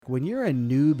when you're a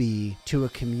newbie to a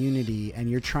community and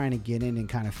you're trying to get in and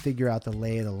kind of figure out the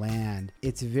lay of the land,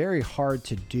 it's very hard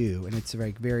to do, and it's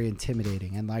like very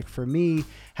intimidating. And like for me,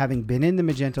 having been in the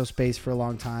Magento space for a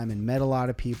long time and met a lot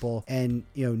of people, and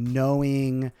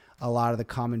knowing a lot of the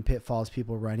common pitfalls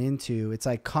people run into, it's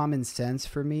like common sense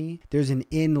for me. There's an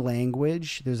in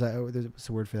language. There's what's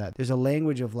the word for that? There's a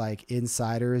language of like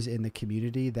insiders in the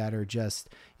community that are just,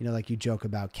 like you joke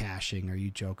about caching, or you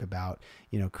joke about,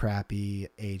 crappy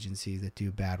agencies that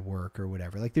do bad work or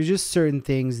whatever. Like there's just certain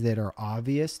things that are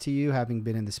obvious to you having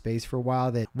been in the space for a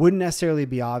while that wouldn't necessarily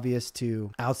be obvious to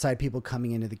outside people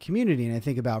coming into the community. And I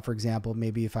think about, for example,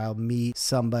 maybe if I'll meet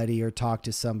somebody or talk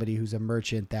to somebody who's a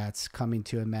merchant that's coming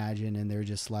to Imagine, and they're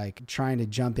just like trying to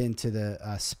jump into the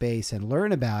space and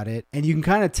learn about it. And you can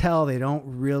kind of tell they don't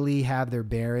really have their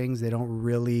bearings. They don't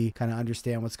really kind of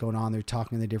understand what's going on. They're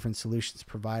talking to the different solutions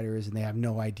providers, and they have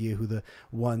no idea who the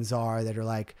ones are that are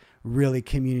like really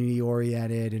community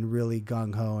oriented and really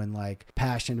gung-ho and like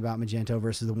passionate about Magento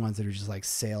versus the ones that are just like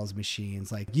sales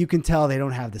machines. Like you can tell they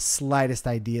don't have the slightest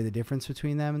idea the difference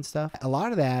between them and stuff. A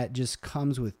lot of that just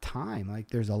comes with time. Like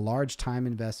there's a large time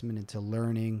investment into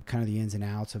learning kind of the ins and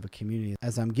outs of a community.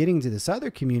 As I'm getting to this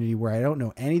other community where I don't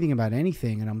know anything about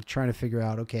anything, and I'm trying to figure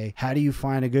out, okay, how do you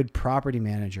find a good property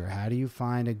manager? How do you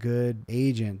find a good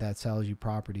agent that sells you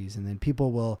properties? And then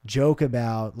people will joke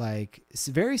about like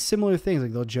very similar things.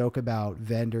 Like they'll joke about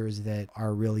vendors that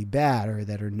are really bad or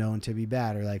that are known to be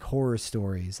bad, or like horror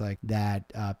stories like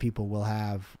that people will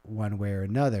have one way or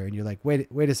another. And you're like, wait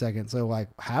a second. So like,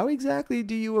 how exactly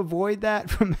do you avoid that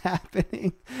from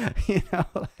happening? In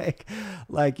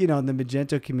the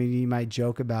Magento community, you might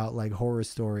joke about like horror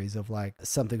stories of like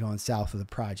something going south with a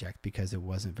project because it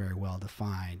wasn't very well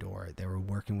defined, or they were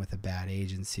working with a bad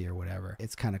agency or whatever.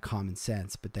 It's kind of common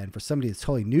sense. But then for somebody that's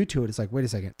totally new to it, it's like, wait a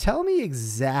second, tell me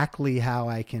exactly how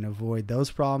I can avoid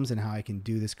those problems and how I can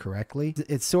do this correctly.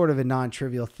 It's sort of a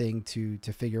non-trivial thing to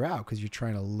figure out, because you're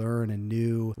trying to learn a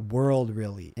new world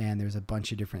really. And there's a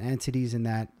bunch of different entities in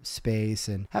that space,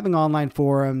 and having online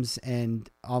forums and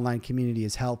online community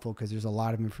is helpful because there's a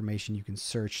lot of information you can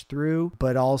search through,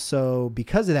 but also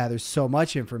because of that, there's so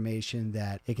much information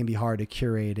that it can be hard to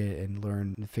curate it and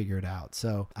learn and figure it out.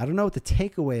 So I don't know what the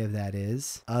takeaway of that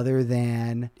is, other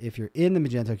than if you're in the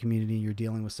Magento community and you're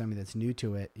dealing with somebody that's new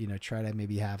to it, try to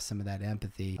maybe have some of that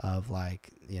empathy of like,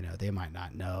 they might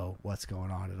not know what's going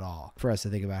on at all, for us to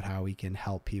think about how we can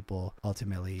help people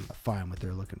ultimately find what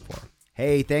they're looking for.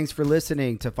 Hey, thanks for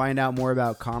listening. To find out more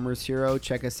about Commerce Hero,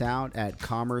 check us out at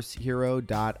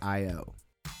commercehero.io.